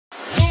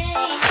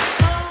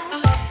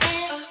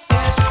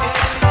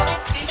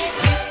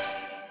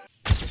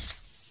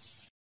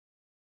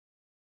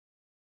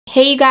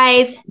Hey you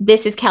guys,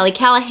 this is Kelly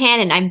Callaghan,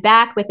 and I'm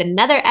back with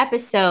another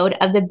episode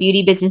of the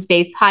Beauty Business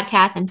Babes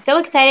podcast. I'm so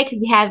excited because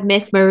we have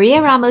Miss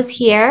Maria Ramos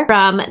here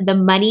from the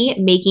Money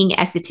Making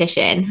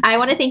Esthetician. I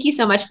want to thank you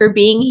so much for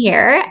being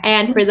here.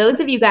 And for those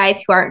of you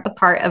guys who aren't a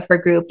part of her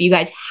group, you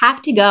guys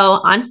have to go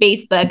on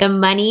Facebook, the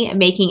Money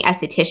Making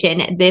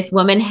Esthetician. This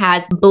woman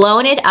has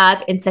blown it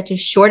up in such a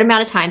short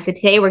amount of time. So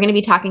today we're going to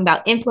be talking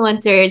about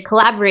influencers,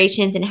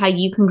 collaborations, and how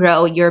you can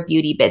grow your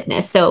beauty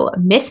business. So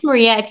Miss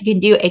Maria, if you can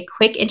do a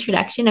quick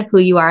introduction of who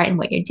you are and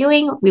what you're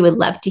doing, we would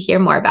love to hear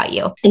more about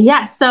you.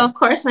 Yes, so of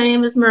course, my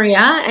name is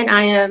Maria, and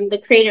I am the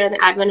creator and the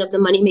admin of the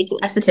Money Making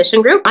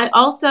Esthetician group. I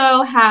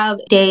also have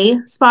a day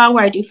spa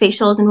where I do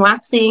facials and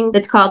waxing.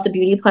 It's called the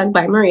Beauty Plug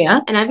by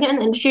Maria, and I've been in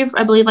the industry for,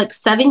 I believe, like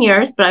 7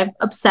 years, but I've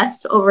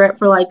obsessed over it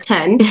for like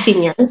 10,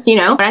 15 years,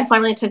 But I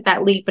finally took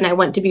that leap and I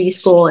went to beauty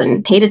school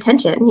and paid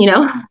attention,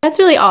 That's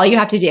really all you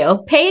have to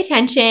do. Pay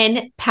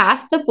attention,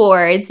 pass the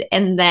boards,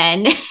 and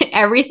then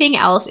everything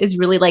else is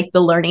really like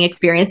the learning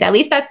experience. At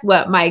least that's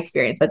what my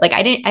experience was. Like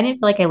I didn't feel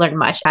like I learned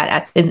much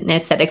at an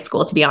aesthetic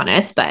school, to be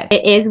honest, but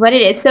it is what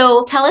it is.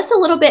 So tell us a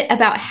little bit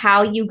about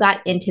how you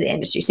got into the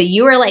industry. So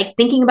you were like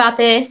thinking about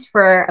this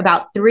for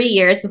about 3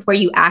 years before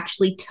you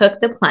actually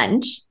took the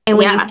plunge. And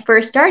when you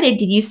first started,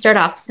 did you start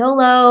off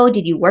solo?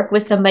 Did you work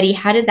with somebody?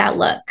 How did that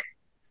look?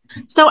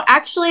 So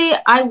actually,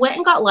 I went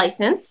and got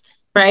licensed,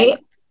 right?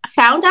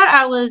 Found out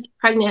I was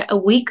pregnant a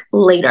week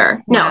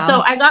later. Wow. No,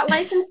 so I got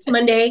licensed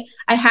Monday.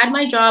 I had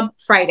my job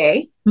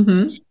Friday.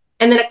 Mm-hmm.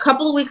 And then a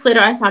couple of weeks later,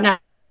 I found out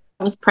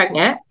I was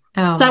pregnant.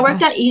 Oh, so I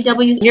worked at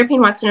EW,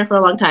 European Wax Center, for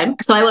a long time.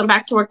 So I went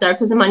back to work there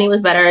because the money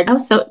was better. I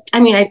was so,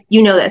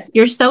 you know this,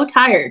 you're so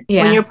tired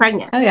when you're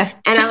pregnant. Oh yeah.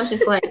 And I was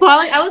just like,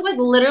 I was like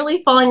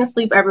literally falling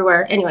asleep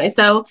everywhere. Anyway,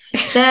 so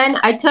then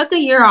I took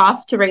a year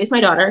off to raise my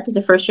daughter because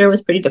the first year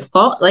was pretty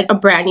difficult, like a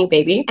brand new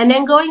baby. And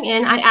then going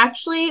in, I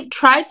actually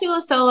tried to go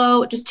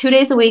solo just 2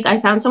 days a week. I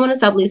found someone to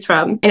sublease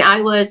from, and I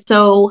was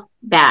so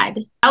bad.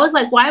 I was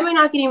like, why am I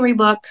not getting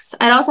rebooks?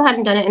 I also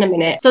hadn't done it in a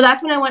minute. So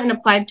that's when I went and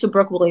applied to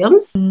Brooke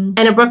Williams. And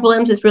at Brooke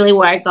Williams is really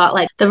where I got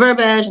like the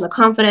verbiage and the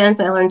confidence.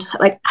 And I learned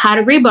like how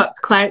to rebook,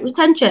 client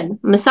retention,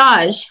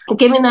 massage,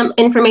 giving them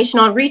information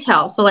on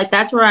retail. So like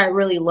that's where I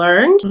really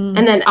learned.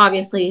 And then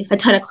obviously a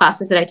ton of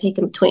classes that I take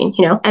in between,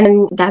 And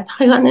then that's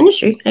how I got in the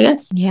industry, I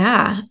guess.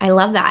 Yeah, I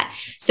love that.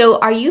 So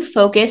are you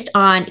focused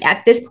on,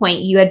 at this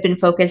point, you had been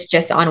focused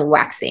just on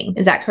waxing.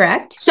 Is that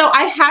correct? So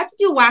I had to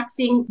do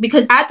waxing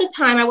because at the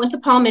time I went to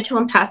Paul Mitchell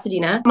in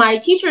Pasadena. My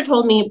teacher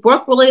told me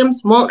Brooke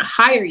Williams won't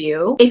hire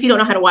you if you don't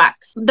know how to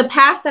wax. The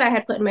path that I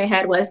had put in my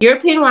head was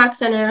European Wax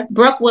Center,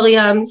 Brooke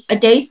Williams, a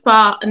day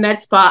spa, a med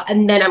spa,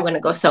 and then I'm going to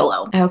go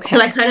solo. Okay. So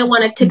I kind of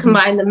wanted to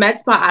combine the med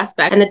spa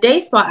aspect and the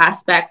day spa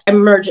aspect and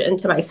merge it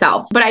into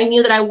myself. But I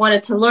knew that I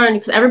wanted to learn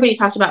because everybody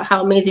talked about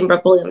how amazing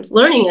Brooke Williams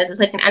learning is.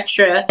 It's like an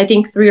extra, I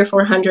think 300 or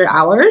 400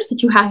 hours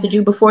that you have to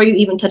do before you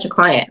even touch a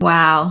client.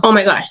 Wow. Oh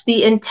my gosh.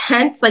 The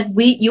intense, like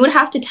you would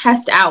have to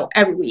test out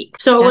every week.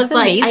 So it was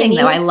like amazing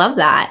though. I love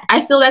that. I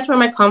feel that's where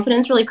my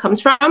confidence really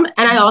comes from. And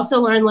I also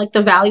learned like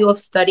the value of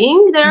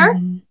studying there.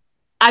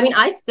 I mean,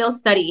 I still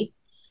study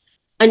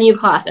a new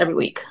class every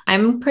week.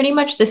 I'm pretty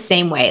much the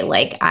same way.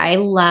 Like I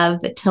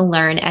love to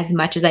learn as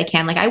much as I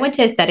can. Like I went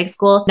to aesthetic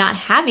school not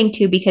having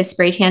to because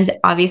spray tans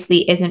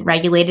obviously isn't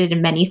regulated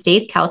in many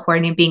states,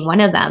 California being one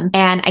of them.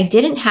 And I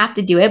didn't have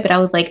to do it, but I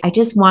was like, I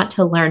just want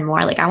to learn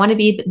more. Like I want to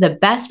be the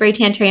best spray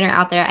tan trainer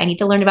out there. I need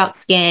to learn about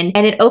skin.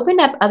 And it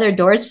opened up other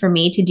doors for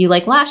me to do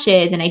like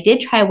lashes. And I did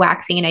try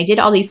waxing and I did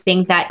all these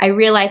things that I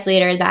realized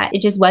later that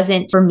it just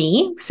wasn't for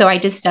me. So I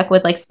just stuck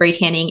with like spray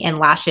tanning and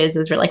lashes.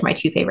 Those were like my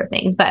two favorite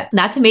things, but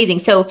that's amazing.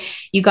 So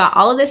you got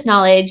all of this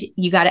knowledge,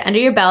 you got it under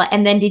your belt.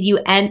 And then did you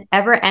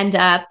ever end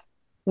up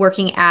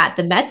working at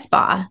the med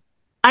spa?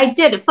 I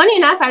did. Funny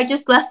enough, I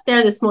just left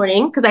there this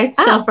morning because I'm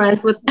still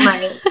friends with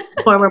my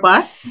former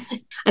boss.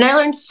 And I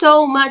learned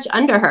so much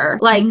under her.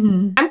 Like,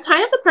 I'm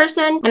kind of the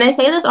person, and I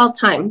say this all the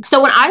time.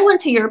 So when I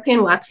went to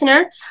European Wax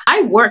Center,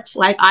 I worked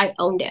like I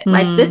owned it.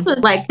 Like, this was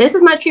like, this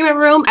is my treatment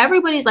room.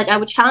 Everybody's like, I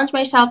would challenge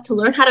myself to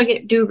learn how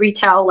to do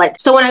retail. Like,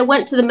 so when I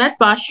went to the med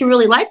spa, she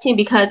really liked me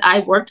because I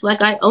worked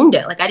like I owned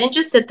it. Like, I didn't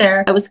just sit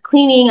there. I was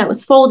cleaning, I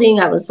was folding,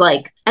 I was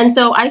like, and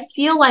so I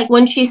feel like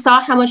when she saw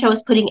how much I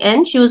was putting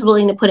in, she was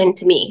willing to put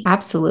into me.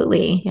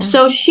 Absolutely. Yeah.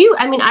 So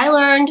I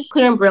learned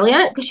Clear and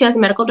Brilliant because she has a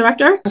medical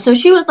director. So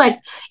she was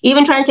like,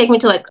 even trying to take me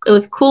to like, it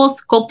was Cool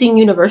Sculpting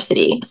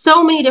University.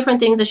 So many different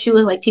things that she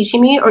was like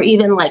teaching me, or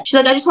even like, she's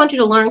like, I just want you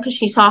to learn, because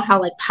she saw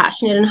how like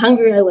passionate and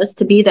hungry I was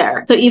to be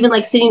there. So even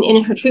like sitting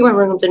in her treatment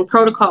rooms and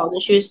protocols,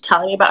 and she was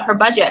telling me about her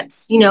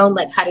budgets, and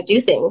like how to do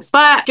things.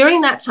 But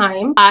during that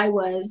time, I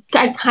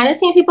kind of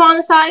seen people on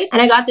the side,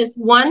 and I got this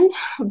one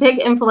big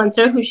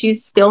influencer friend who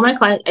she's still my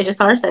client. I just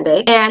saw her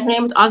Sunday, and her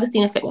name is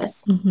Augustina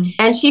Fitness.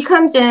 And she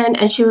comes in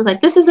and she was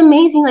like, this is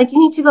amazing. Like, you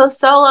need to go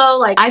solo.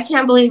 Like, I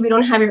can't believe you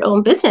don't have your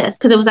own business,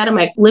 because it was out of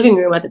my living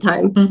room at the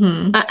time.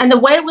 And the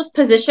way it was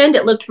positioned,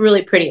 it looked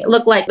really pretty. It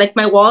looked like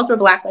my walls were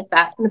black like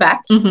that in the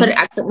back, sort of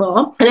accent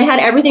wall. And I had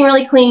everything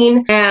really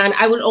clean. And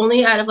I was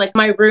only out of like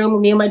my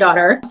room, me and my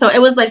daughter. So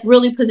it was like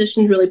really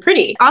positioned, really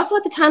pretty. Also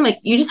at the time, like,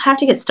 you just have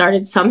to get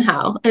started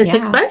somehow, and it's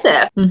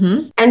expensive.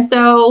 And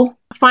so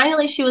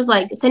finally she was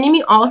like sending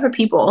me all her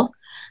people.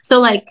 So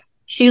like,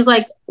 she's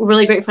like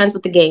really great friends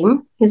with The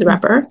Game. He's a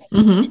rapper.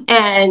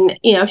 And,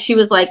 you know, she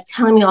was like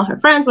telling me all her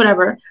friends,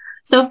 whatever.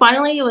 So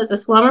finally it was a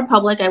Salon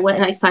Republic. I went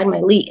and I signed my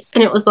lease,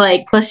 and it was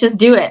like, let's just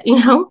do it, you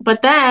know?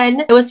 But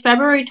then it was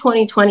February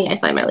 2020, I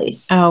signed my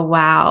lease. Oh,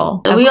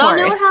 wow. So we all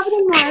know what happened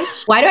in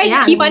March. Why do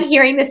I keep on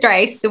hearing this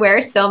story? I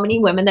swear so many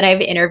women that I've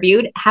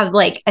interviewed have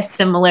like a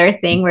similar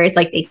thing where it's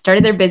like they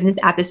started their business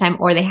at this time,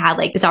 or they had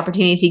like this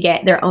opportunity to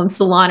get their own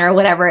salon or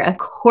whatever. Of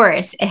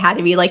course, it had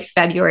to be like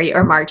February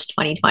or March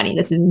 2020.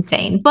 This is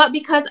insane. But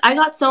because I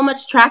got so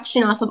much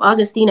traction off of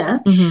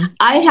Augustina,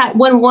 I had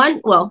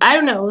well, I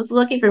don't know, it was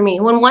lucky for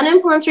me. When one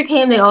influencer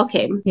came, they all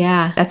came.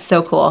 Yeah, that's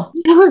so cool.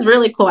 It was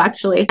really cool,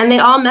 actually. And they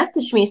all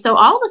messaged me. So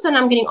all of a sudden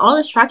I'm getting all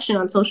this traction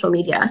on social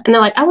media. And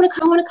they're like, I want to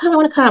come, I want to come, I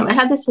want to come. I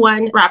had this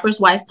one rapper's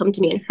wife come to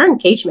me, and her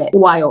engagement,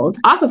 wild.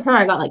 Off of her,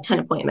 I got like 10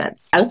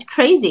 appointments. I was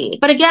crazy.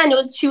 But again,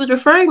 she was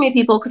referring me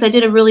people because I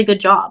did a really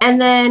good job.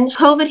 And then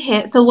COVID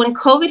hit. So when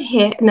COVID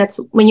hit, and that's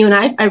when you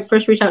and I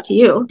first reached out to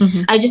you,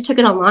 I just took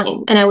it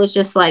online. And I was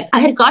just like, I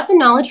had got the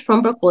knowledge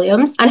from Brooke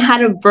Williams and how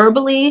to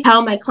verbally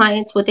tell my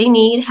clients what they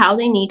need, how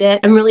they need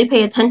it, and really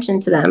pay attention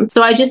to them.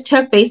 So I just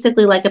took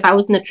basically like if I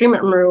was in the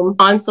treatment room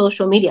on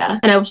social media,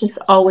 and I was just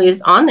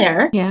always on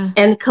there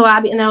and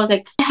collab. And I was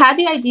like, I had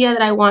the idea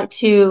that I want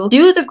to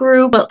do the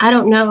group, but I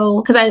don't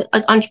know, because I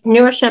like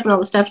entrepreneurship and all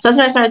this stuff. So that's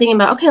when I started thinking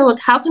about, okay, look,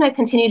 how can I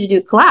continue to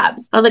do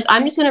collabs? I was like,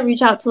 I'm just going to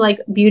reach out to like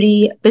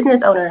beauty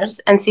business owners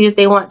and see if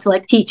they want to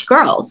like teach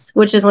girls,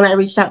 which is when I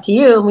reached out to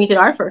you and we did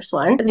our first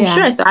one. I'm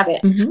sure I still have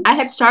it. I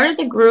had started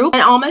the group,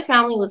 and all my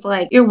family was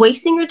like, you're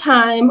wasting your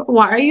time.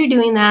 Why are you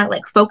doing that?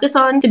 Like, focus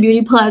on the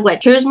beauty plug.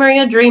 Like, here's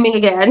Maria dreaming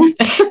again.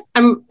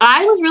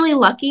 I was really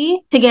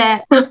lucky to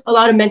get a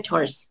lot of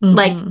mentors.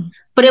 Like,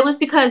 but it was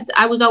because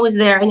I was always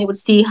there, and they would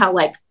see how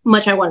like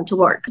much I wanted to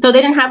work. So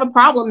they didn't have a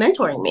problem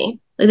mentoring me.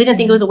 Like, they didn't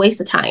think it was a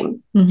waste of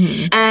time.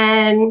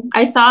 And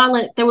I saw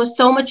like there was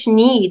so much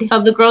need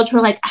of the girls who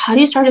were like, how do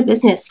you start a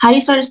business? How do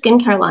you start a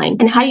skincare line?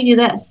 And how do you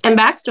do this? And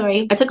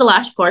backstory, I took a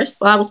lash course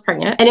while I was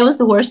pregnant, and it was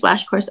the worst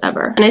lash course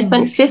ever. And I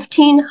spent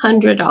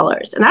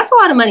 $1,500, and that's a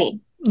lot of money.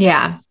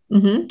 Yeah.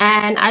 And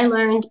I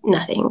learned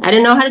nothing. I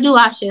didn't know how to do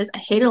lashes. I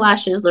hated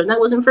lashes. Learned that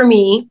wasn't for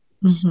me.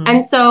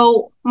 And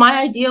so my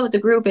idea with the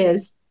group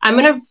is I'm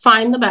going to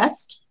find the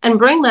best and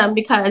bring them,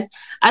 because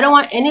I don't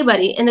want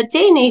anybody in the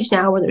day and age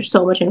now where there's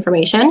so much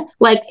information.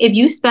 Like, if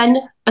you spend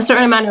a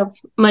certain amount of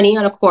money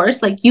on a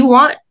course, like, you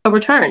want a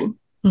return.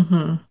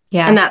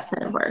 Yeah. And that's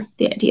kind of where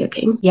the idea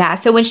came. Yeah.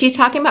 So when she's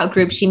talking about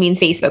groups, she means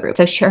Facebook group.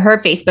 So her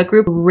Facebook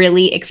group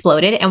really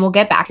exploded, and we'll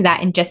get back to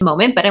that in just a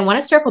moment. But I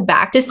want to circle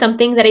back to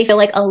something that I feel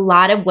like a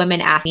lot of women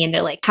ask me, and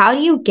they're like, how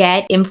do you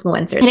get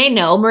influencers? And I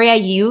know, Maria,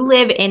 you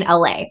live in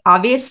LA.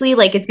 Obviously,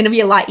 like, it's going to be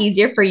a lot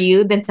easier for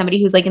you than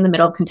somebody who's like in the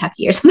middle of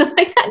Kentucky or something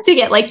like that to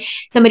get like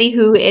somebody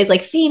who is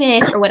like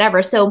famous or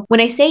whatever. So when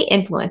I say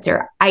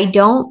influencer, I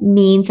don't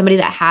mean somebody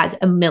that has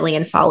 1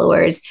 million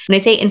followers. When I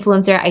say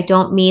influencer, I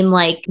don't mean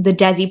like the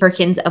Desi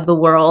Perkins of the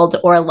world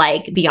or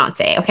like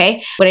Beyonce.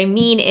 Okay. What I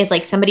mean is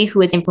like somebody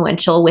who is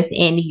influential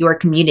within your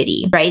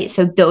community, right?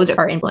 So those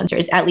are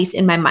influencers, at least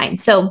in my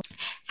mind. So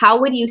how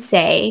would you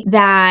say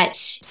that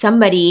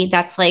somebody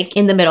that's like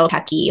in the middle of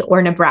Kentucky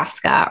or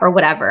Nebraska or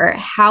whatever,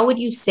 how would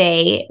you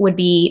say would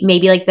be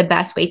maybe like the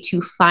best way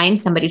to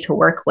find somebody to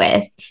work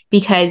with?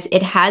 Because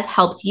it has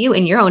helped you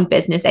in your own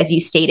business, as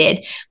you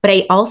stated, but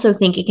I also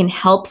think it can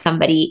help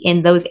somebody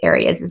in those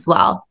areas as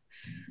well.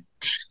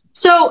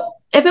 So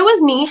if it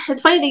was me, it's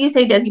funny that you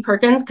say Desi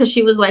Perkins, because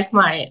she was like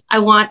I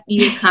want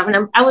you to come.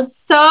 And I was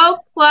so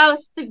close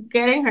to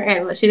getting her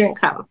in, but she didn't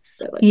come.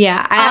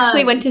 Yeah, I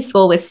actually went to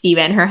school with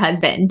Steven, her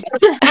husband.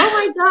 Oh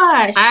my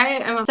gosh. I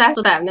am obsessed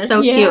with them. They're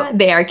so cute.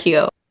 They are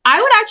cute. I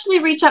would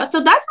actually reach out.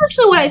 So that's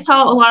actually what I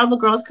tell a lot of the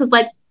girls, because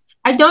like,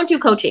 I don't do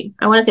coaching.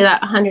 I want to say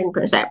that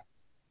 100%.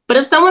 But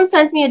if someone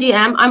sends me a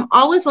DM, I'm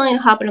always willing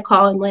to hop in a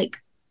call and like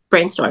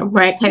brainstorm,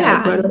 right?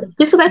 Just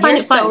because I find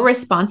it fun. So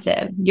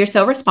responsive. You're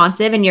so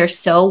responsive, and you're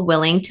so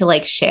willing to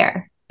like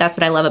share. That's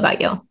what I love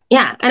about you.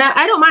 Yeah. And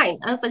I don't mind.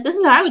 I was like, this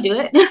is how I would do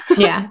it.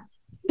 Yeah.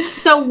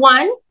 So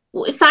one,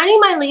 signing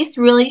my lease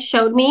really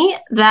showed me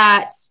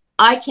that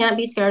I can't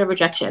be scared of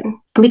rejection,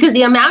 because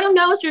the amount of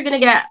no's you're going to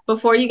get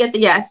before you get the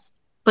yes,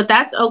 but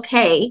that's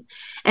okay.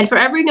 And for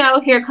every no,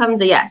 here comes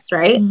a yes,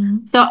 right?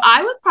 So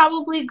I would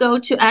probably go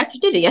to, I actually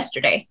did it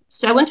yesterday.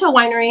 So I went to a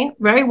winery,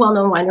 very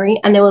well-known winery,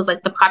 and there was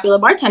like the popular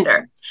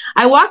bartender.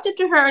 I walked up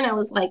to her and I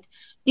was like,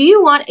 do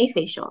you want a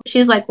facial?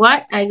 She's like,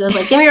 what? I goes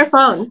like, give me your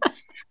phone.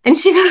 And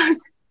she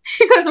goes,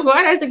 She goes,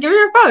 what? I said, give me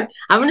your phone.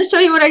 I'm going to show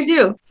you what I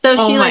do. So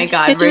Oh she my like,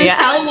 God, she was Maria.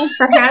 telling me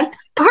her hands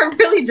are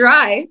really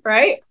dry,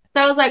 right?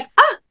 So I was like,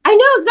 ah, I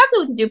know exactly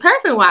what to do.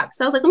 Paraffin wax.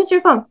 So I was like, let me see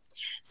your phone.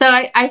 So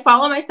I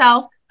follow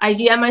myself. I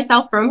DM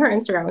myself from her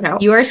Instagram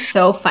account. You are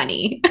so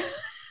funny.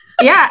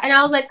 Yeah. And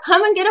I was like,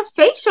 come and get a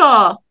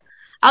facial.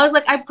 I was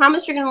like, I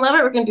promise you're going to love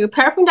it. We're going to do a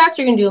paraffin wax.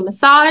 You're going to do a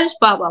massage,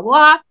 blah, blah,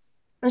 blah.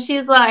 And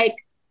she's like,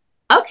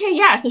 okay,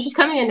 yeah. So she's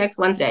coming in next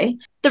Wednesday.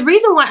 The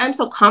reason why I'm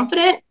so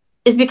confident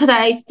is because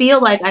I feel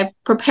like I've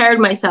prepared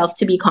myself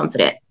to be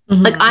confident.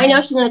 Mm-hmm. Like I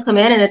know she's going to come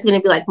in and it's going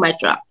to be like mic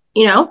drop,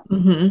 you know?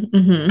 Mm-hmm.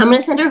 Mm-hmm. I'm going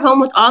to send her home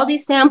with all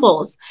these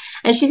samples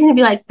and she's going to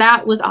be like,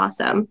 that was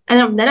awesome.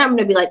 And then I'm going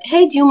to be like,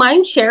 hey, do you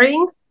mind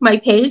sharing my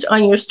page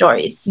on your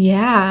stories?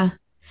 Yeah.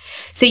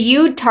 So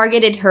you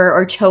targeted her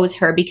or chose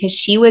her because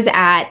she was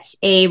at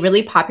a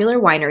really popular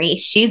winery.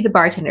 She's the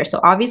bartender. So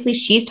obviously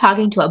she's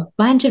talking to a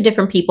bunch of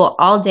different people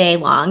all day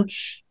long.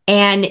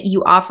 And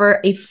you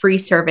offer a free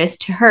service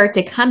to her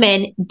to come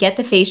in, get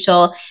the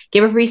facial,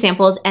 give her free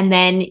samples. And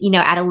then,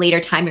 at a later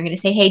time, you're going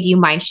to say, hey, do you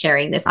mind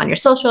sharing this on your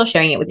social,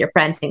 sharing it with your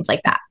friends, things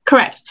like that?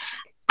 Correct.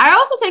 I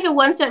also take it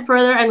one step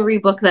further and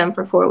rebook them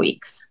for 4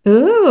 weeks.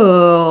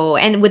 Ooh.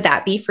 And would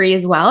that be free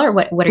as well? Or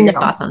what are your No.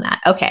 thoughts on that?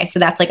 Okay. So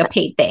that's like a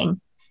paid thing.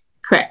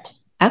 Correct.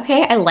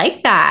 Okay, I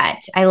like that.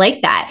 I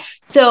like that.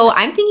 So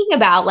I'm thinking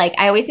about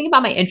I always think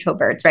about my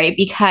introverts, right?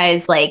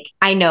 Because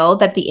I know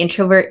that the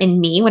introvert in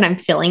me, when I'm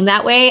feeling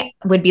that way,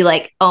 would be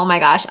like, oh my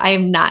gosh, I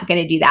am not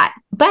going to do that.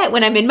 But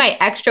when I'm in my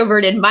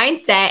extroverted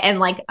mindset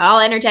and all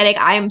energetic,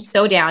 I am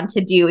so down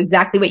to do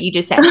exactly what you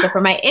just said. So for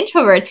my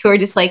introverts who are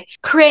just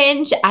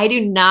cringe, I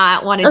do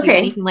not want to do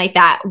anything like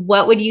that.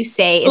 What would you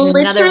say is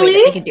another way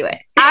that they can do it?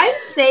 I'm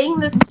saying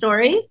this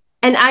story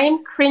and I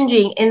am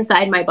cringing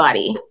inside my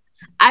body.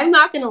 I'm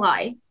not going to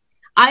lie.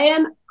 I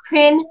am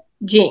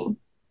cringing.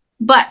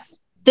 But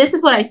this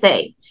is what I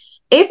say.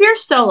 If you're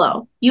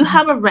solo, you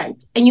have a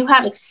rent and you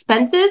have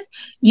expenses,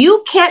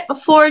 you can't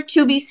afford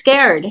to be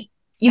scared.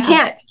 You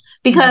can't,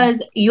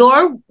 because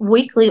your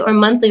weekly or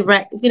monthly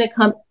rent is going to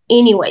come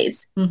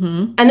anyways.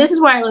 Mm-hmm. And this is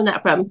where I learned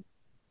that from.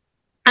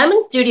 I'm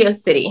in Studio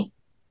City.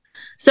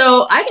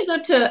 So I could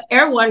go to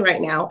Air One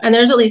right now and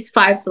there's at least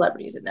 5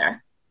 celebrities in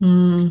there.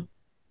 Mm.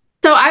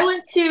 So I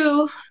went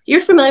to,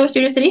 you're familiar with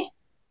Studio City?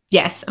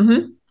 Yes.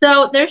 Mm-hmm.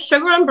 So there's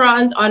Sugar and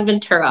Bronze on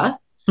Ventura.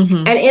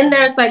 Mm-hmm. And in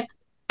there, it's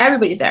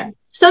everybody's there.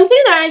 So I'm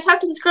sitting there and I talk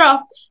to this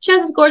girl. She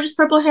has this gorgeous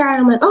purple hair.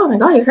 And I'm like, oh my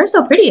God, your hair's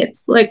so pretty.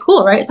 It's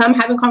cool, right? So I'm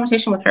having a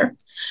conversation with her.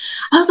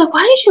 I was like,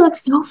 why does she look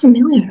so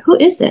familiar? Who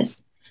is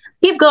this?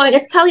 Keep going.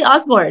 It's Kelly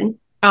Osbourne.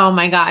 Oh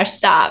my gosh,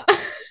 stop.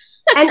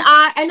 and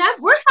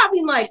we're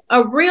having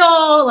a real,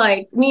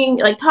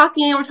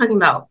 talking. We're talking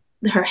about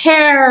her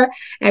hair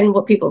and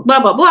what people, blah,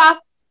 blah, blah.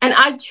 And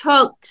I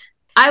choked.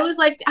 I was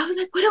like,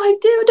 what do I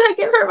do? Do I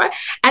give her my?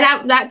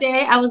 And that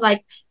day I was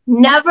like,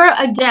 never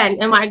again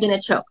am I going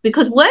to choke,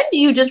 because when do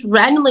you just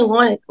randomly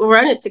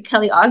run it to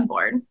Kelly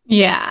Osbourne?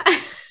 Yeah.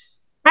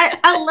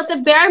 I'll let the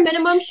bare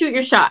minimum shoot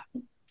your shot.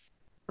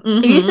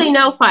 Mm-hmm. If you say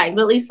no, fine.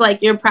 But at least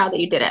you're proud that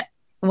you did it.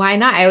 Why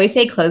not? I always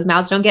say closed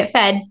mouths don't get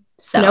fed.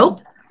 So. Nope.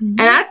 Mm-hmm.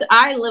 And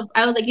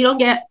I was like, you don't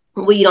get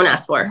what you don't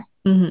ask for.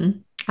 Mm-hmm.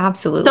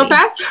 Absolutely.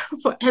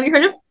 So have you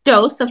heard of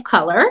Dose of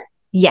Color?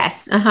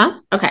 Yes. Uh-huh.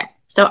 Okay.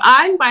 So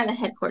I'm by the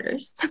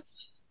headquarters.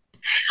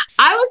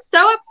 I was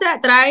so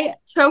upset that I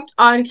choked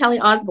on Kelly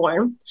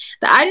Osbourne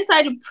that I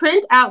decided to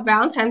print out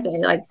Valentine's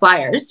Day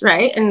flyers,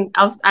 right? And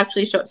I'll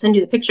actually send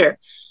you the picture.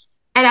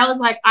 And I was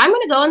like, I'm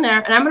going to go in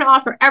there and I'm going to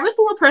offer every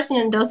single person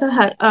in Dose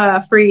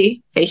a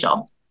free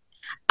facial.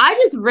 I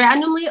just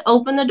randomly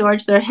opened the door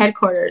to their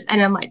headquarters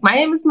and I'm like, my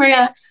name is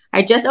Maria.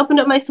 I just opened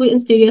up my suite in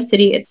Studio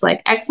City. It's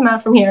X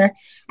amount from here.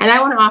 And I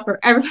want to offer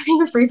everybody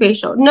a free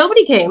facial.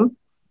 Nobody came.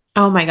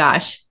 Oh my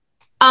gosh.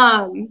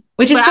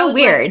 Which is so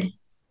weird.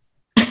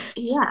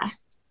 Yeah.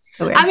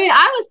 So weird. I mean,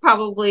 I was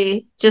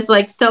probably just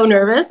so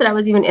nervous that I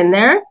was even in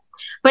there,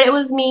 but it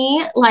was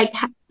me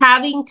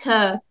having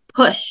to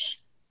push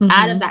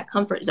out of that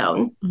comfort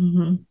zone.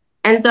 Mm-hmm.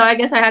 And so I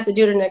guess I had to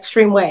do it in an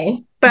extreme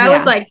way, but I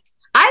was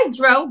I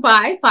drove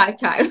by 5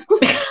 times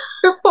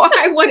before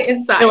I went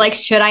inside. You're like,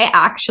 should I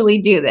actually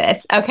do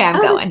this? Okay,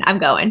 I'm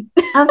going.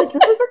 I was like,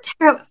 this is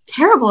a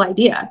terrible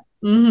idea.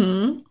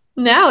 Mm-hmm.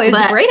 No, it's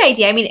a great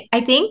idea. I mean,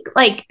 I think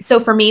so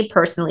for me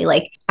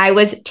personally, I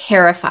was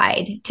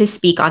terrified to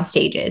speak on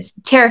stages.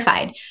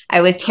 Terrified.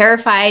 I was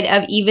terrified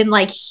of even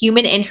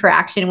human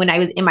interaction when I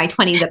was in my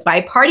 20s. That's why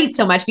I partied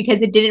so much,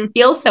 because it didn't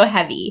feel so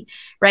heavy.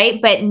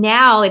 Right. But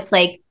now it's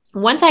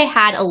once I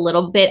had a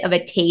little bit of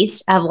a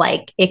taste of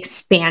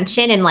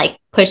expansion and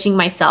pushing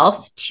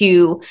myself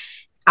to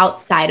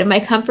outside of my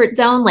comfort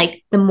zone,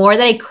 the more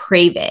that I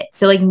crave it.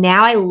 So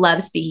now I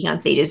love speaking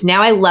on stages.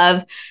 Now I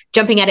love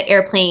jumping out of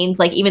airplanes,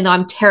 even though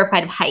I'm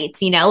terrified of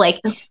heights,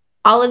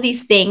 all of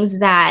these things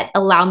that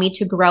allow me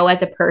to grow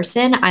as a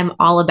person, I'm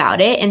all about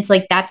it. And so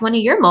that's one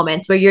of your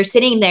moments where you're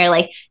sitting there,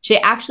 should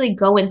I actually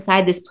go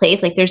inside this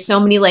place? There's so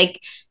many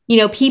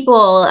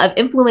people of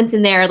influence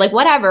in there,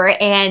 whatever.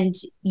 And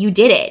you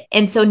did it.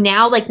 And so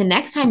now the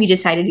next time you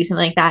decide to do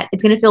something like that,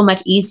 it's going to feel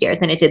much easier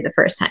than it did the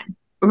first time.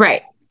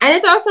 Right. And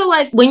it's also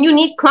like when you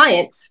need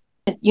clients,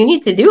 you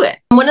need to do it.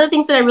 One of the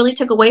things that I really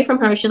took away from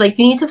her, she's like,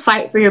 you need to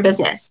fight for your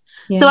business.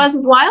 Yeah. So as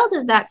wild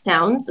as that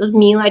sounds of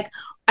me, like,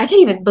 I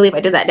can't even believe I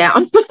did that now.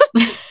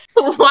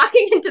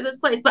 Walking into this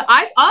place. But all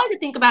I had to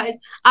think about is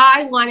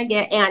I want to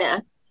get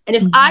Anna. And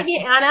if I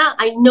get Anna,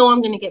 I know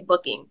I'm going to get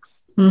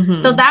bookings.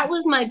 So that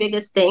was my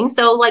biggest thing.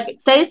 So like,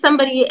 say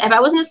somebody, if I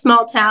was in a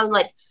small town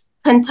like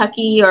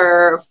Kentucky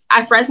or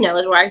Fresno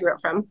is where I grew up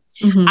from,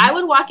 I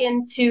would walk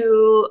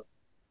into,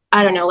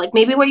 I don't know, like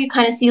maybe where you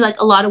kind of see like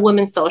a lot of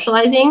women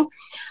socializing.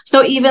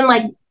 So even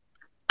like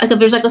if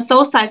there's like a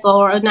Soul Cycle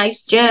or a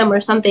nice gym or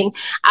something,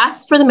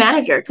 ask for the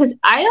manager. Because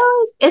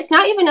it's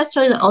not even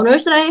necessarily the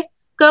owners that I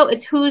go,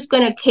 it's who's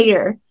going to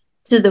cater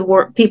to the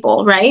work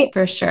people, right?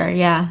 For sure,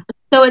 yeah.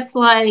 So it's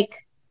like,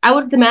 I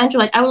would demand,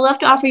 like, I would love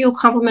to offer you a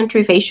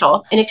complimentary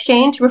facial in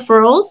exchange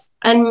referrals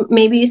and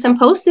maybe some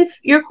posts if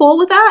you're cool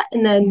with that.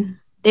 And then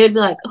they would be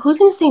like, who's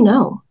going to say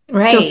no to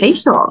a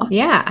facial?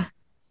 Yeah.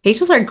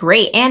 Facials are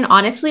great. And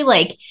honestly,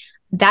 like,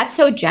 that's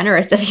so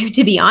generous of you,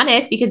 to be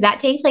honest, because that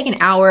takes like an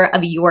hour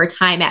of your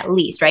time at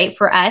least, right?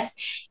 For us,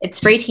 it's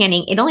spray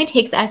tanning. It only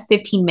takes us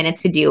 15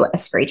 minutes to do a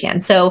spray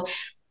tan. So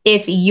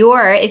if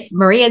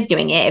Maria's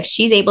doing it, if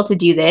she's able to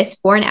do this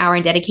for an hour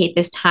and dedicate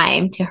this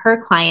time to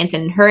her clients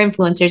and her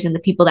influencers and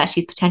the people that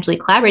she's potentially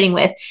collaborating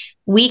with,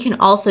 we can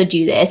also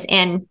do this.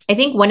 And I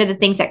think one of the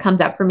things that comes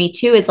up for me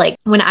too is like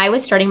when I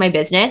was starting my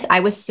business,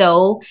 I was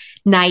so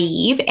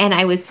naive and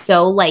I was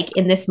so like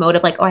in this mode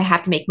of like, oh, I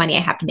have to make money.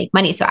 I have to make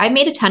money. So I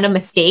made a ton of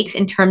mistakes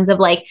in terms of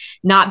like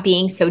not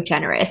being so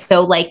generous.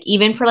 So like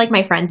even for like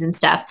my friends and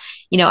stuff,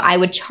 you know, I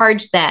would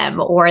charge them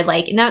or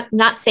like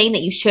not saying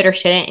that you should or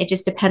shouldn't. It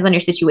just depends on your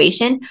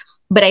situation.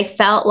 But I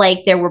felt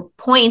like there were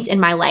points in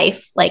my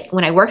life, like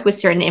when I worked with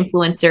certain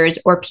influencers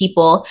or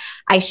people,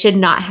 I should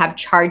not have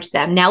charged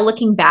them. Now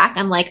looking back,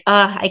 I'm like,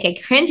 I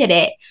cringe at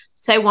it.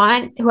 So I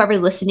want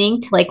whoever's listening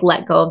to like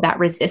let go of that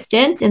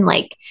resistance and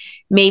like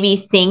maybe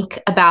think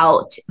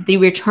about the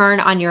return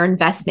on your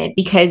investment,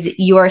 because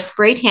your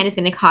spray tan is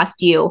going to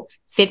cost you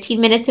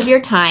 15 minutes of your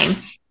time,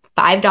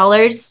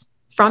 $5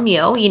 from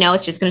you. You know,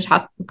 it's just going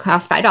to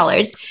cost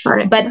 $5.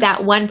 Right. But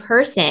that one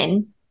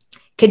person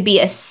could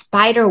be a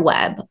spider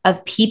web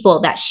of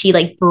people that she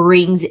like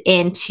brings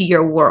into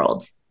your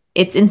world.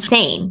 It's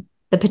insane,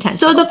 the potential.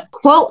 So the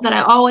quote that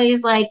I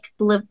always like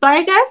live by,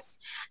 I guess,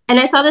 and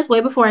I saw this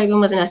way before I even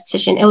was an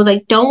esthetician. It was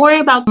like, don't worry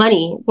about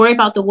money, worry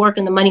about the work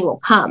and the money will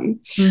come.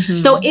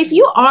 So if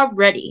you are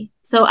ready,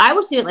 so I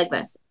would see it like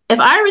this. If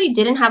I already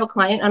didn't have a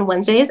client on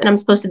Wednesdays and I'm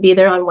supposed to be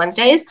there on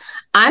Wednesdays,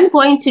 I'm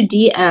going to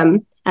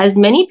DM as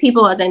many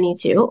people as I need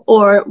to,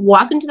 or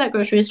walk into that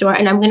grocery store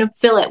and I'm going to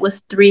fill it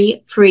with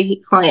 3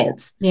 free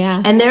clients.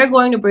 Yeah. And they're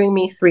going to bring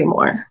me 3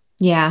 more.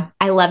 Yeah.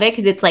 I love it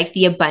because it's like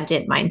the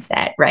abundant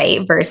mindset,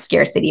 right? Versus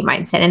scarcity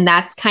mindset. And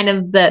that's kind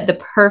of the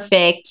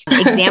perfect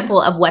example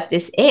of what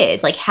this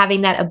is, like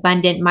having that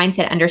abundant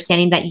mindset,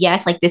 understanding that,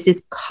 yes, like this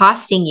is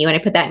costing you. And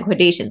I put that in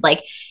quotations,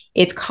 like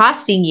it's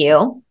costing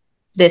you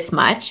this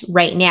much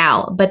right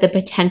now, but the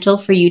potential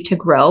for you to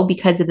grow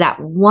because of that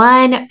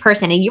one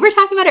person. And you were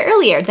talking about it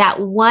earlier, that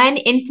one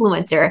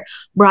influencer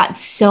brought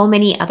so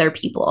many other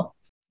people.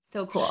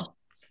 So cool.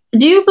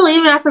 Do you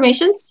believe in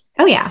affirmations?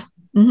 Oh yeah.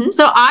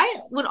 So I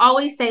would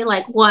always say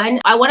like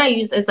what I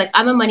use is like,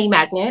 I'm a money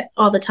magnet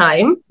all the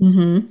time.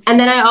 And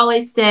then I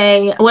always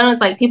say, one was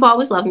like, people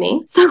always love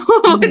me. So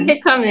when they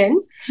come in,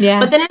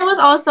 but then it was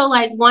also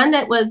like one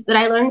that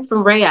I learned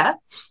from Rhea,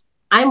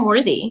 I'm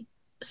worthy.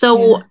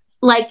 So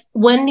like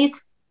when these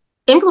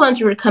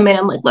influencers would come in,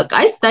 I'm like, look,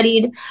 I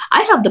studied,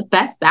 I have the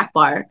best back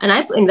bar and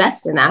I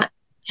invest in that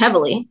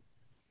heavily.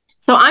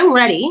 So I'm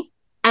ready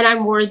and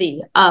I'm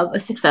worthy of a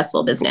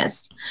successful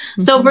business.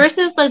 So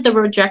versus like the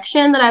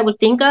rejection that I would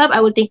think of, I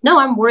would think, no,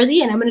 I'm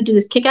worthy and I'm going to do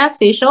this kick-ass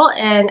facial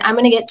and I'm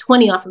going to get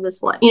 20 off of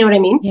this one. You know what I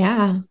mean?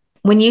 Yeah.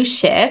 When you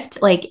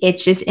shift, like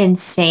it's just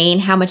insane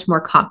how much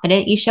more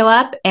confident you show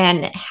up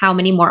and how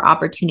many more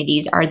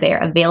opportunities are there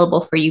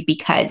available for you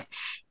because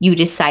you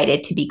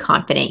decided to be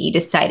confident. You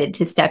decided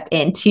to step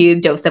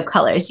into Dose of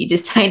Colors. You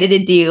decided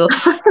to do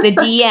the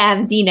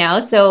DMs, you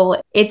know?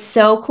 So it's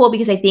so cool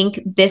because I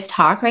think this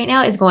talk right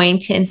now is going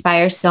to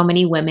inspire so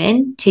many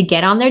women to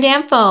get on their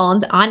damn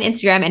phones on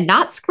Instagram and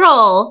not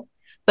scroll,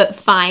 but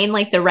find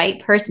like the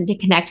right person to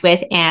connect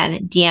with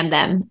and DM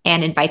them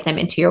and invite them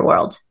into your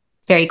world.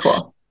 Very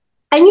cool.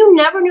 And you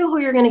never knew who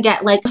you're going to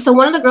get. Like, so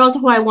one of the girls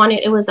who I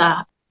wanted, it was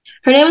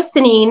her name is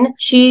Sanine.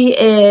 She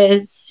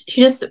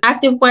just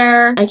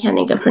activewear. I can't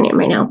think of her name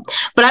right now,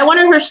 but I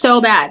wanted her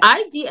so bad.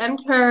 I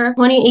DM'd her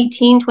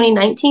 2018,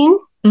 2019.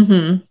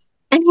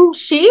 And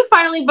she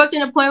finally booked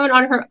an appointment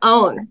on her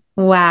own.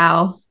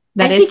 Wow.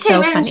 That is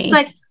so funny. She's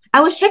like,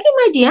 I was checking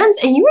my DMs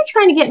and you were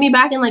trying to get me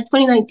back in like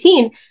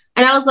 2019.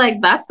 And I was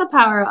like, that's the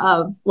power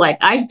of like,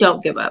 I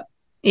don't give up.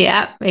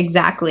 Yeah,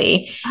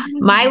 exactly.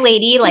 My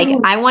lady, like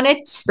I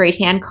wanted spray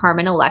tan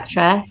Carmen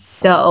Electra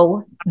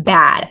so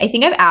bad. I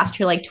think I've asked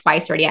her like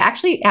twice already. I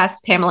actually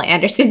asked Pamela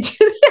Anderson too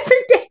the other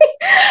day.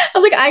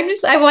 was like,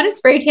 I want to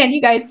spray tan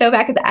you guys so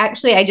bad because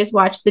actually I just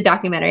watched the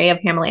documentary of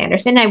Pamela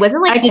Anderson. I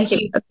wasn't like a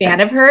huge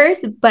fan of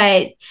hers,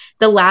 but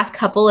the last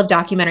couple of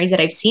documentaries that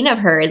I've seen of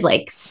her is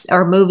like,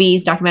 or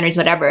movies, documentaries,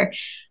 whatever.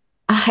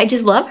 I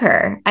just love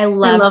her. I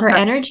love her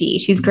energy.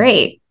 She's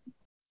great.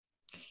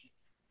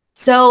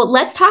 So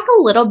let's talk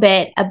a little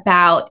bit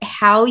about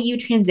how you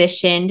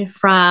transitioned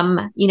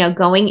from,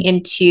 going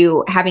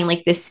into having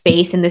like this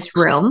space in this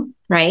room,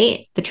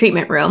 right? The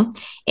treatment room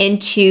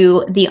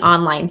into the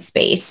online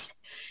space.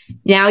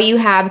 Now you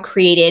have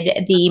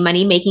created the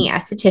Money Making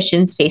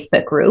Estheticians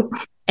Facebook group,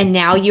 and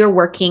now you're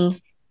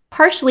working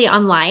partially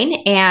online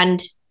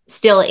and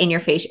still in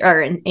your face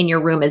or in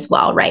your room as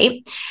well,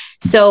 right?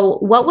 So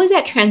what was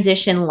that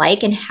transition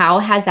like, and how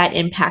has that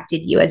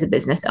impacted you as a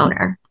business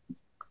owner?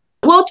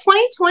 Well,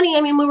 2020,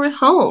 I mean, we were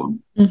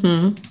home,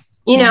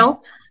 you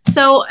know?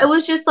 So it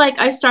was just like,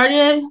 I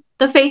started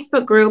the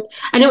Facebook group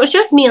and it was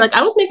just me. Like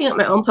I was making up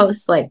my own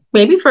posts, like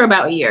maybe for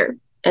about a year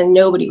and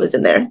nobody was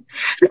in there.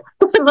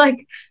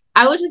 Like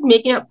I was just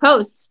making up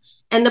posts.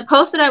 And the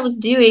post that I was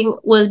doing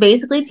was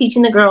basically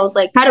teaching the girls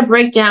like how to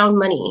break down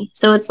money.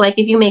 So it's like,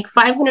 if you make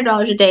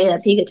 $500 a day,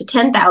 that's how you get to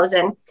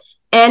 10,000.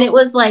 And it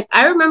was like,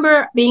 I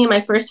remember being in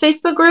my first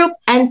Facebook group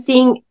and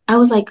seeing, I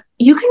was like,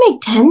 you can make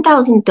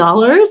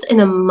 $10,000 in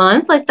a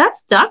month? Like,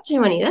 that's doctor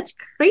money. That's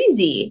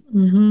crazy.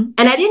 And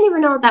I didn't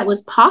even know that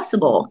was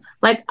possible.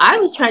 Like, I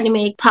was trying to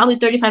make probably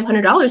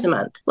 $3,500 a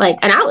month. Like,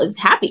 and I was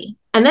happy.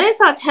 And then I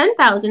saw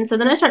 10,000. So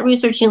then I started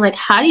researching, like,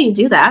 how do you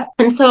do that?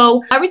 And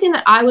so everything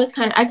that I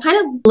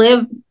kind of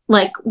live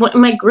like in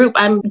my group,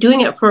 I'm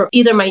doing it for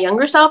either my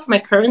younger self, or my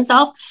current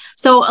self.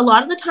 So a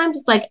lot of the times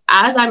it's like,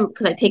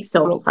 because I take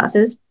so many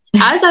classes,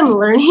 as I'm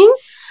learning,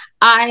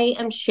 I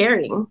am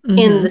sharing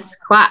in this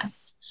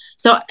class.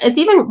 So it's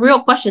even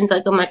real questions.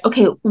 Like, I'm like,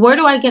 okay, where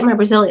do I get my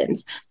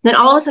Brazilians? Then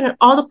all of a sudden,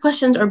 all the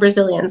questions are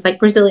Brazilians, like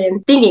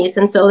Brazilian thingies.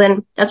 And so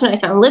then that's when I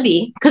found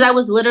Libby, because I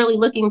was literally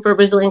looking for a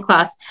Brazilian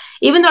class.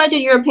 Even though I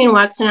did European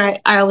wax, and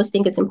I always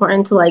think it's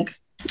important to like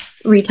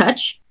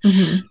retouch.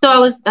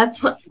 So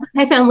that's what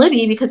I found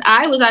Libby, because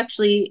I was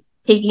actually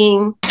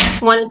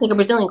wanted to take a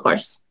Brazilian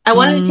course. I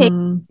wanted to take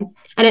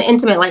an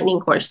intimate lightning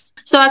course.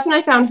 So that's when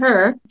I found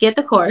her, get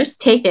the course,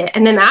 take it.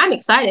 And then I'm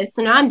excited.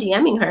 So now I'm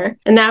DMing her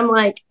and I'm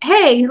like,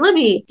 hey,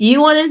 Libby, do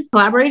you want to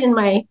collaborate in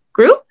my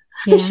group?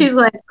 Yeah. She's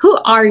like, who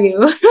are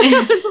you? So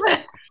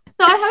I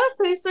have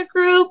a Facebook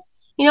group.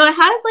 It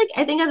has like,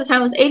 I think at the time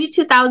it was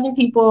 82,000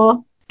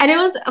 people. And it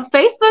was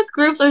Facebook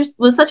groups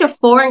was such a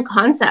foreign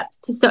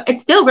concept. So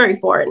it's still very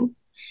foreign.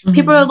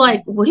 People are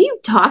like, what are you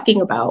talking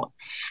about?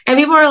 And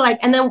people are like,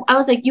 and then I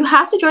was like, you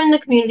have to join the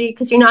community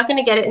because you're not going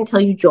to get it until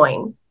you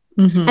join.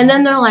 And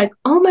then they're like,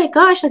 oh my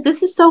gosh, like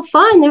this is so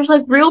fun. There's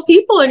like real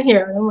people in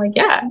here. And I'm like,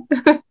 yeah.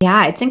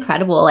 Yeah, it's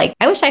incredible. Like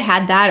I wish I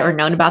had that or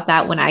known about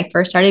that when I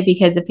first started,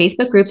 because the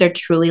Facebook groups are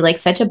truly like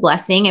such a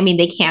blessing. I mean,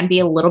 they can be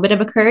a little bit of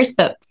a curse,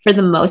 but for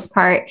the most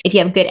part, if you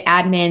have good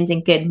admins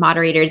and good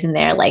moderators in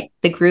there, like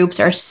the groups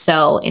are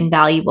so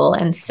invaluable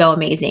and so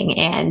amazing.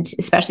 And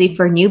especially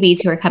for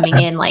newbies who are coming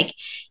in, like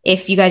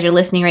if you guys are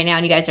listening right now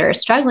and you guys are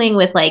struggling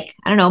with like,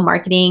 I don't know,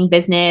 marketing,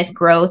 business,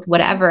 growth,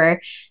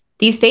 whatever,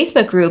 these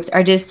Facebook groups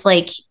are just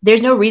like,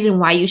 there's no reason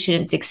why you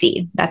shouldn't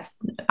succeed.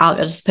 I'll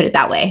just put it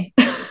that way.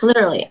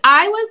 Literally.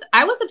 I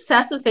was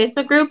obsessed with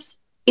Facebook groups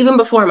even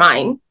before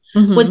mine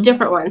with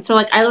different ones. So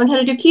like I learned how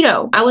to do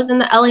keto. I was in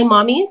the LA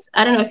Mommies.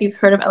 I don't know if you've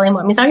heard of LA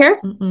Mommies out here.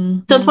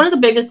 So it's one of the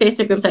biggest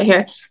Facebook groups out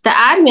here. The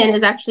admin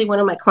is actually one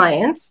of my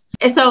clients.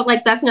 And so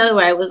like, that's another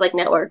way I was like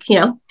network,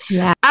 Yeah.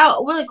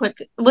 Really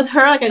quick with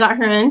her, like I got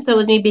her in. So it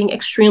was me being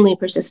extremely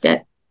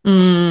persistent.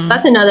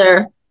 That's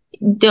another,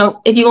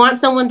 if you want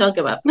someone, don't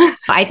give up.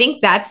 I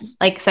think that's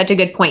like such a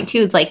good point too.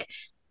 It's like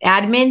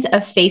admins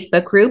of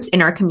Facebook groups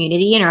in our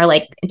community and our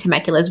like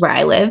Temecula's where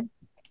I live.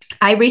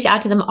 I reach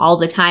out to them all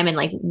the time. And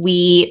like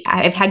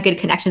I've had good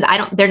connections.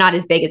 They're not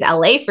as big as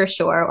LA for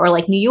sure, or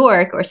like New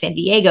York or San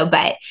Diego,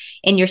 but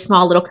in your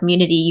small little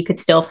community, you could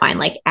still find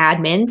like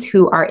admins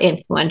who are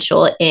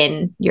influential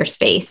in your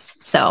space.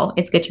 So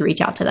it's good to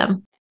reach out to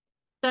them.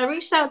 So I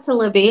reached out to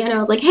Libby and I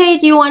was like, hey,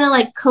 do you want to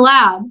like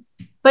collab?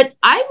 But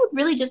I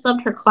really just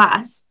loved her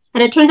class.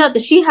 And it turns out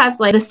that she has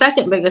like the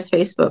second biggest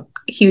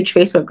huge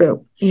Facebook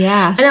group.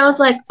 Yeah. And I was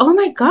like, oh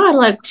my God,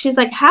 like, she's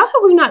like, how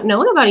have we not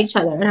known about each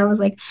other? And I was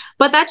like,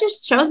 but that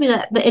just shows me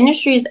that the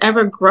industry is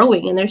ever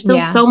growing and there's still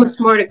so much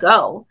more to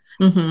go.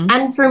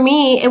 And for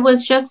me, it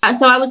was just,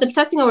 so I was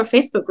obsessing over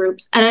Facebook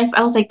groups. And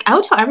I was like, I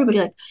would tell everybody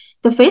like,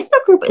 the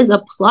Facebook group is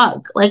a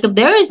plug. Like if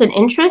there is an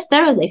interest,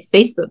 there is a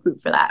Facebook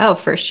group for that. Oh,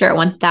 for sure.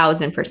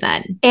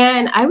 1000%.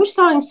 And I was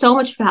showing so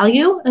much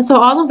value. And so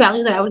all the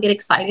value that I would get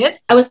excited,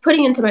 I was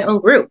putting into my own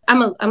group.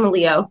 I'm a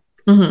Leo.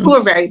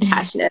 We're very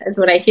passionate is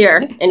what I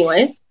hear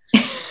anyways.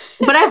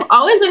 But I've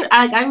always been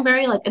like, I'm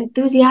very like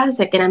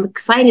enthusiastic and I'm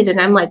excited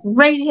and I'm like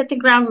ready to hit the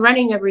ground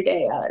running every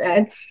day.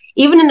 And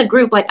even in the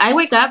group, like I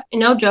wake up,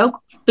 no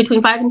joke,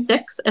 between 5 and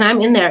 6 and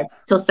I'm in there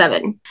till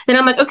 7. Then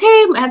I'm like, okay,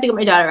 I have to get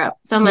my daughter up.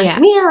 So I'm like,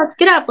 Mia, let's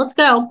get up, let's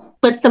go.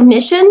 But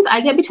submissions,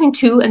 I get between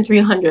 200 and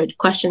 300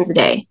 questions a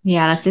day.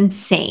 Yeah, that's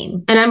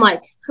insane. And I'm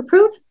like,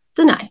 approve,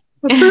 deny.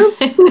 Approve.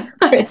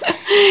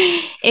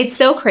 It's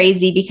so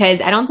crazy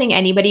because I don't think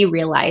anybody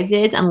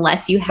realizes,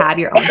 unless you have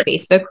your own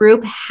Facebook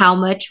group, how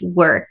much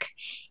work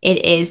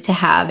it is to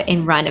have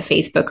and run a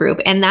Facebook group.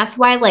 And that's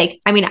why, like,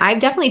 I mean, I've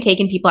definitely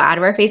taken people out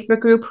of our Facebook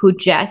group who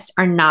just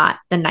are not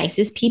the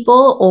nicest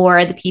people,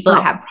 or the people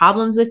that have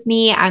problems with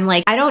me. I'm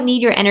like, I don't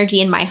need your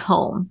energy in my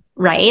home.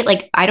 Right?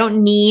 Like, I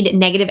don't need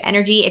negative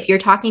energy. If you're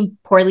talking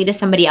poorly to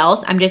somebody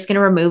else, I'm just going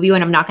to remove you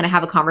and I'm not going to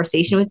have a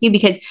conversation with you,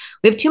 because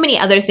we have too many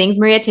other things,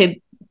 Maria, to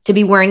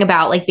be worrying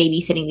about, like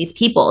babysitting these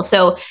people.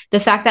 So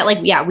the fact that, like,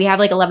 yeah, we have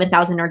like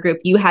 11,000 in our group,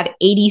 you have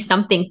 80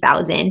 something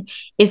thousand,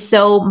 is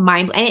so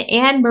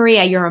and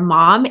Maria, you're a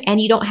mom and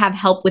you don't have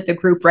help with the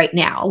group right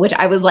now, which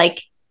I was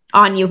like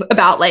on you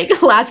about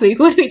like last week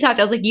when we talked.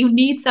 I was like, you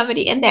need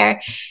somebody in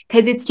there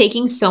because it's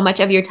taking so much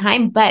of your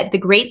time. But the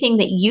great thing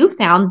that you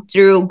found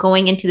through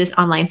going into this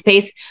online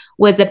space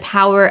was the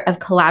power of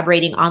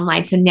collaborating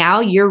online. So now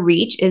your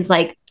reach is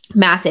like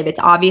massive. It's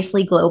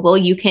obviously global.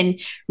 You can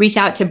reach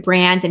out to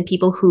brands and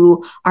people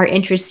who are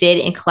interested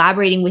in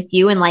collaborating with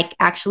you and like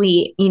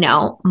actually, you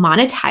know,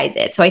 monetize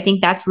it. So I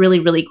think that's really,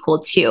 really cool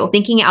too.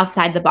 Thinking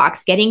outside the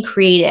box, getting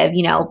creative.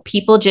 You know,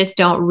 people just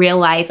don't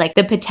realize like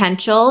the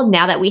potential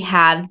now that we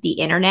have the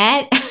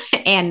internet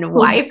and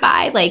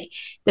Wi-Fi, like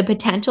the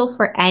potential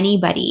for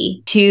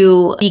anybody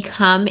to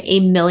become a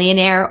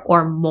millionaire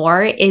or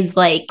more is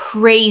like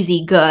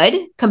crazy good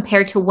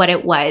compared to what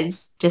it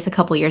was just a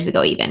couple years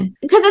ago, even.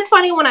 Because it's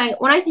funny when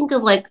I think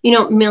of like, you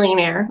know,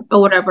 millionaire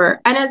or whatever,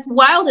 and as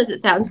wild as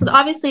it sounds, because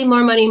obviously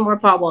more money, more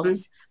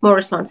problems, more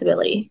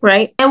responsibility,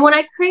 right? And when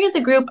I created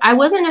the group, I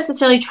wasn't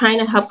necessarily trying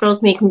to help girls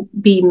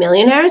be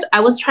millionaires. I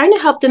was trying to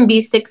help them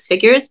be six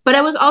figures, but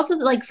I was also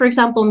like, for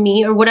example,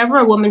 me or whatever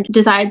a woman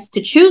decides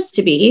to choose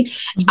to be.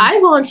 I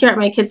volunteer at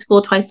my kids'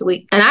 school twice a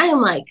week, and I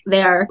am like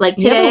there. Like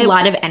today, you have a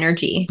lot of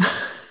energy.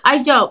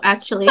 I don't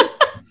actually.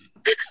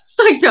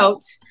 I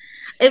don't.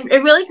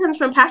 It really comes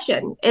from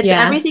passion. It's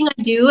everything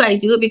I do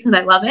it because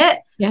I love it.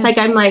 Yeah. Like,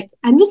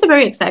 I'm just a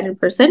very excited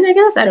person, I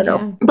guess. I don't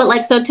know. But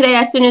like, so today,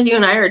 as soon as you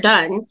and I are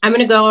done, I'm going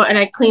to go and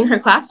I clean her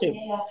classroom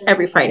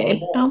every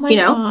Friday. Oh my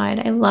God.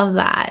 I love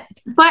that.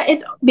 But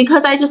it's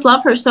because I just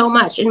love her so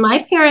much. And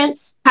my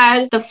parents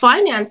had the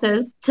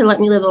finances to let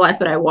me live the life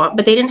that I want,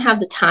 but they didn't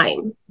have the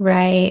time.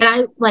 Right.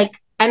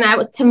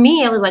 And to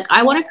me, I was like,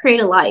 I want to create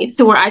a life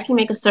to where I can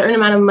make a certain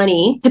amount of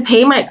money to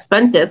pay my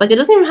expenses. Like, it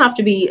doesn't even have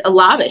to be a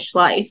lavish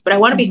life, but I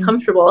want to be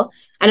comfortable,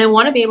 and I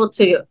want to be able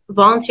to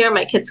volunteer at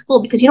my kids'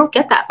 school because you don't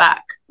get that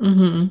back.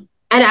 Mm-hmm.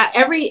 And at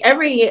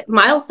every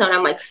milestone,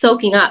 I'm like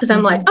soaking up because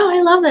I'm like, oh,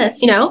 I love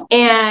this, you know?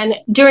 And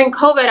during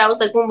COVID, I was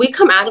like, when we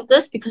come out of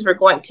this, because we're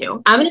going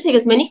to, I'm going to take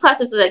as many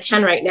classes as I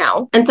can right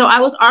now. And so I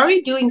was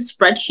already doing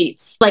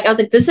spreadsheets. Like, I was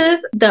like, this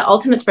is the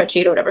ultimate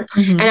spreadsheet or whatever.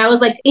 Mm-hmm. And I was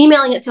like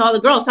emailing it to all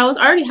the girls. So I was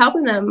already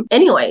helping them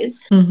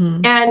anyways.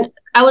 Mm-hmm. And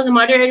I was a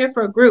moderator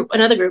for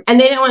another group, and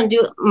they didn't want to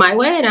do it my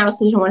way. And I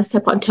also didn't want to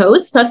step on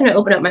toes. So I was going to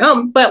open up my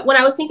own. But when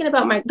I was thinking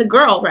about the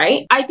girl,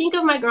 right, I think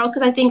of my girl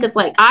because I think it's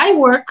like, I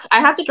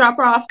have to drop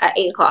her off at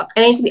 8:00.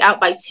 I need to be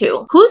out by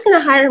 2:00. Who's going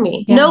to hire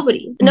me? Yeah.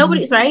 Nobody. Mm-hmm.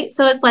 Nobody's, right?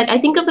 So it's like, I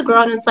think of the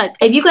girl and it's like,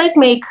 if you guys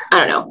make, I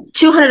don't know,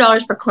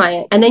 $200 per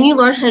client, and then you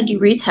learn how to do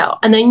retail,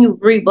 and then you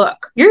rebook,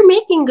 you're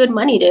making good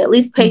money to at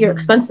least pay your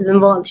expenses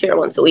and volunteer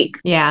once a week.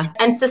 Yeah.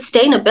 And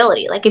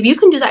sustainability. Like, if you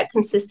can do that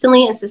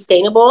consistently and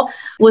sustainable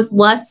with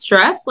less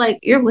stress, like,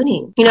 you're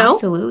winning, you know?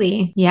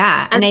 Absolutely.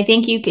 Yeah. And I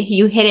think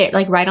you hit it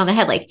like right on the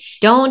head. Like,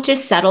 don't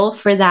just settle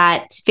for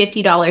that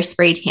 $50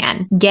 spray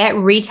tan. Get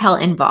retail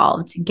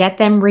involved, get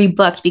them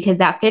rebooked, because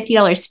that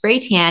 $50 spray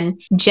tan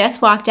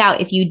just walked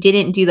out if you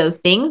didn't do those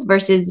things,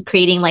 versus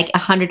creating like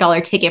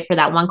 $100 ticket for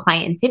that one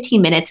client in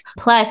 15 minutes,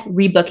 plus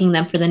rebooking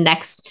them for the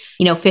next,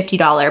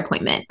 $50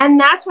 appointment. And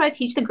that's what I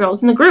teach the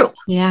girls in the group.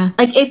 Yeah.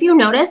 Like, if you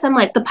notice, I'm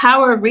like, the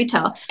power of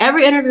retail.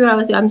 Every interview I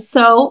was doing, I'm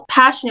so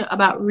passionate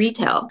about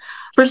retail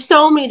for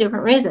so many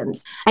different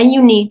reasons, and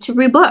you need to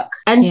rebook.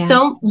 And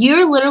so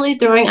you're literally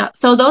throwing out,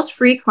 so those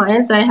free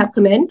clients that I have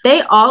come in,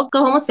 they all go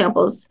home with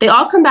samples. They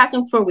all come back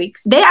in 4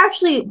 weeks. They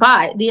actually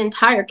buy the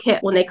entire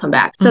kit when they come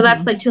back. So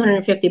that's like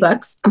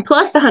 $250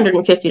 plus the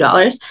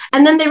 $150.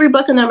 And then they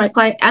rebook, and they're my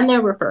client, and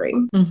they're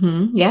referring.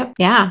 Mm-hmm. Yep.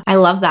 Yeah. I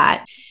love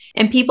that.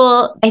 And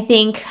people, I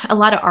think a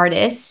lot of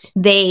artists,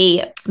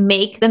 they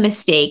make the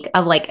mistake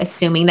of like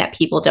assuming that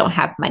people don't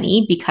have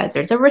money because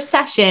there's a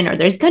recession, or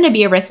there's going to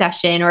be a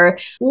recession, or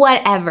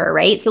whatever,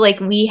 right? So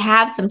like, we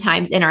have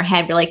sometimes in our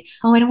head, we're like,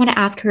 oh, I don't want to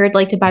ask her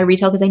like to buy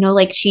retail because I know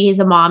like she is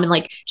a mom and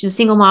like she's a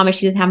single mom and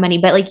she doesn't have money.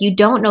 But like, you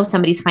don't know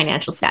somebody's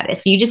financial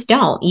status. You just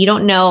don't. You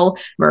don't know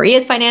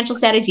Maria's financial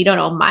status. You don't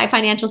know my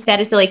financial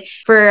status. So like,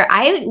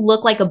 I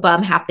look like a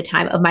bum half the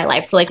time of my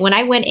life. So like, when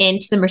I went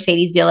into the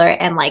Mercedes dealer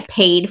and like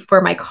paid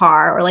for my car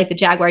car or like the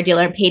Jaguar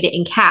dealer and paid it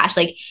in cash.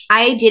 Like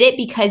I did it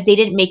because they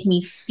didn't make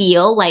me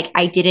feel like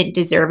I didn't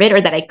deserve it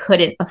or that I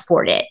couldn't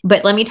afford it.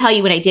 But let me tell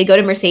you, when I did go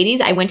to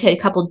Mercedes, I went to a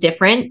couple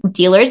different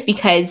dealers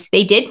because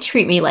they did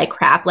treat me like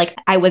crap, like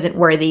I wasn't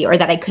worthy or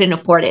that I couldn't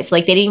afford it. So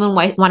like they didn't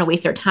even want to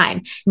waste their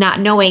time, not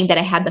knowing that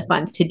I had the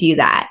funds to do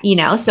that, you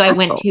know? So I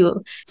went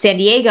to San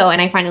Diego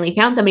and I finally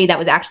found somebody that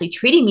was actually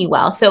treating me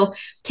well. So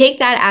take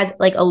that as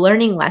like a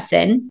learning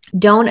lesson.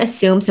 Don't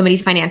assume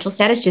somebody's financial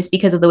status just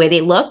because of the way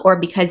they look or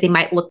because they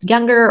might look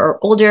younger or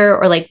older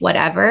or like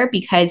whatever,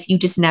 because you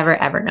just never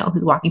ever know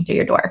who's walking through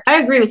your door.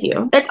 I agree with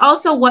you. It's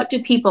also what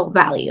do people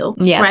value,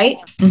 right?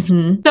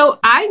 Mm-hmm. So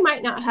I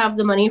might not have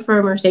the money for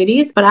a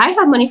Mercedes, but I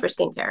have money for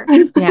skincare.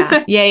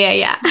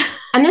 Yeah.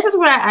 And this is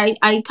what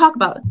I talk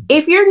about.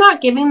 If you're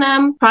not giving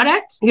them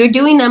product, you're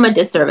doing them a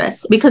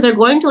disservice because they're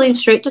going to leave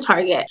straight to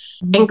Target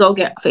and go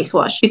get a face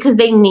wash because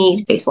they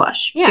need face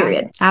wash,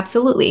 period.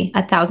 Absolutely.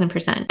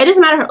 1,000%. It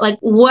doesn't matter like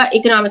what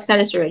economic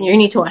status you're in, you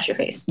need to wash your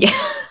face. Yeah,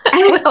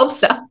 I would hope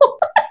so.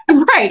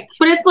 Right.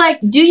 But it's like,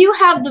 do you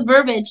have the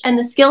verbiage and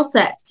the skill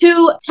set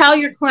to tell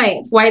your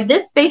clients why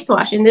this face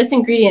wash and this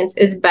ingredients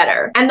is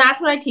better? And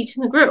that's what I teach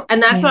in the group.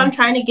 And that's what I'm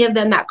trying to give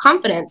them, that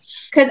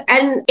confidence.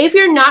 And if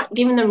you're not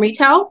giving them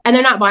retail and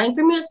they're not buying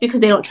from you, it's because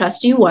they don't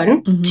trust you,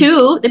 one.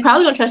 Two, they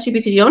probably don't trust you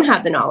because you don't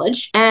have the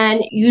knowledge.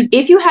 And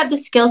if you had the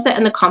skill set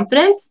and the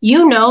confidence,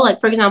 you know,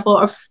 like for example,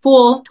 a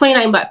full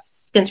 $29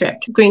 skin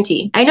stripped green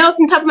tea. I know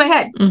from the top of my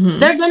head,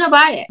 they're going to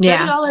buy it.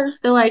 $30.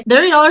 They're like,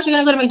 $30, you're going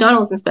to go to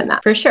McDonald's and spend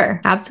that. For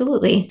sure.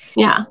 Absolutely.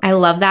 Yeah. I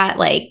love that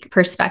like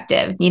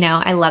perspective. You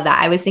know, I love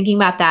that. I was thinking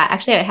about that.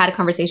 Actually, I had a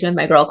conversation with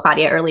my girl,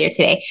 Claudia, earlier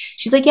today.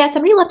 She's like, yeah,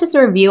 somebody left us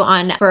a review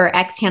for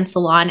X Hand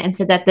Salon and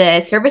said that the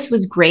service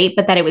was great,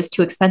 but that it was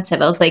too expensive.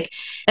 I was like,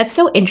 that's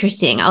so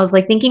interesting. I was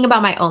like thinking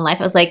about my own life.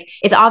 I was like,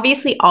 it's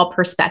obviously all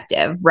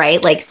perspective,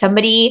 right? Like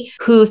somebody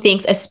who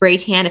thinks a spray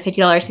tan, a $50,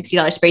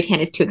 $60 spray tan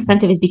is too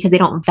expensive is because they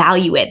don't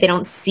value it. They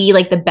don't see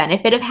like the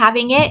benefit of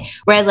having it.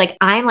 Whereas like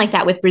I'm like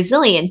that with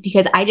Brazilians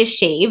because I just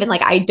shave and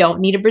like I don't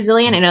need a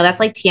Brazilian. I know that's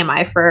like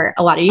TMI for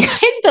a lot of you guys,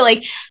 but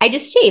like I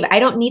just shave. I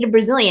don't need a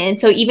Brazilian. And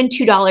so even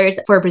 $2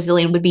 for a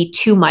Brazilian would be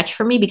too much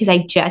for me because I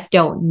just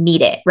don't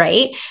need it.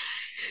 Right.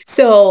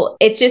 So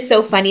it's just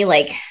so funny,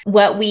 like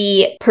what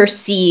we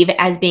perceive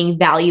as being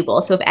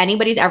valuable. So if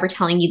anybody's ever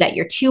telling you that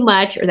you're too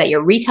much or that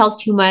your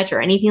retail's too much or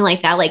anything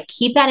like that, like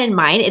keep that in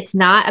mind. It's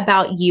not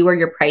about you or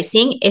your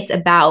pricing. It's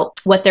about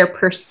what their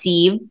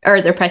perceived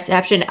or their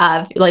perception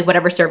of like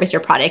whatever service or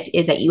product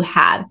is that you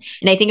have.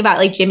 And I think about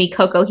like Jimmy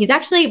Coco. He's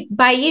actually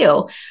by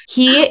you.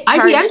 I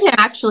DM'd him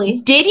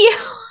actually. Did you?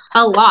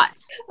 A lot.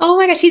 Oh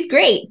my gosh, he's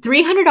great.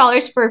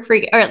 $300 for a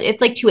free, or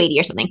it's like $280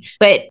 or something,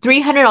 but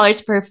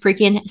 $300 for a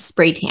freaking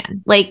spray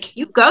tan. Like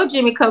you go,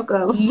 Jimmy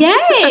Coco.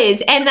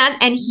 Yes.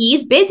 And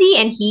he's busy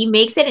and he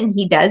makes it and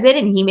he does it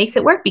and he makes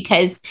it work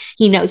because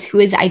he knows who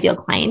his ideal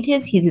client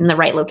is. He's in the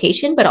right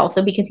location, but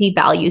also because he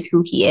values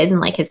who he is and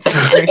like his time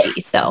and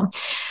energy. So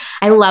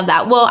I love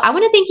that. Well, I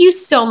want to thank you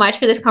so much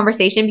for this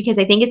conversation because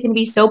I think it's going to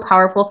be so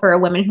powerful for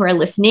women who are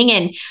listening.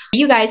 And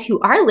you guys who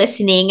are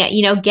listening,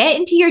 you know, get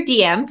into your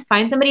DMs,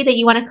 find somebody that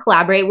you want to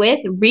collaborate with,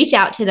 reach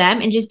out to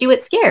them and just do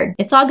it scared.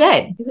 It's all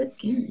good. Do it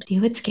scared.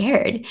 Do it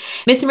scared.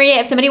 Miss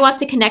Maria, if somebody wants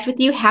to connect with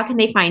you, how can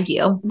they find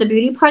you? The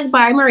Beauty Plug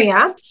by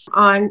Maria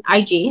on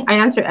IG. I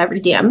answer every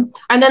DM.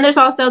 And then there's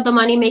also the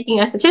Money Making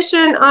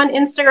Esthetician on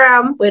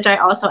Instagram, which I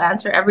also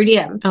answer every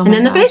DM. And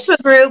then the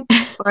Facebook group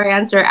where I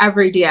answer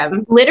every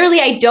DM.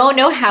 Literally, I don't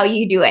know how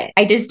you do it.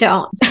 I just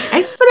don't.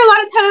 I just spend a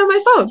lot of time on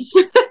my phone.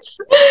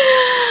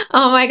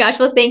 Oh my gosh.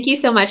 Well, thank you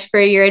so much for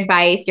your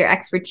advice, your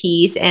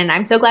expertise. And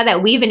I'm so glad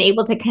that we've been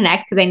able to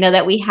connect because I know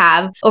that we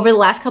have over the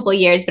last couple of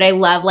years, but I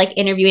love like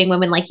interviewing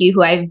women like you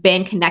who I've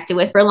been connected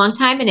with for a long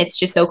time. And it's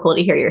just so cool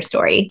to hear your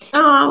story.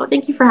 Oh, well,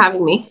 thank you for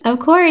having me. Of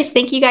course.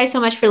 Thank you guys so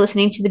much for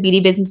listening to the Beauty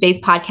Business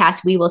Babes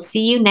podcast. We will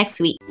see you next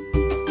week.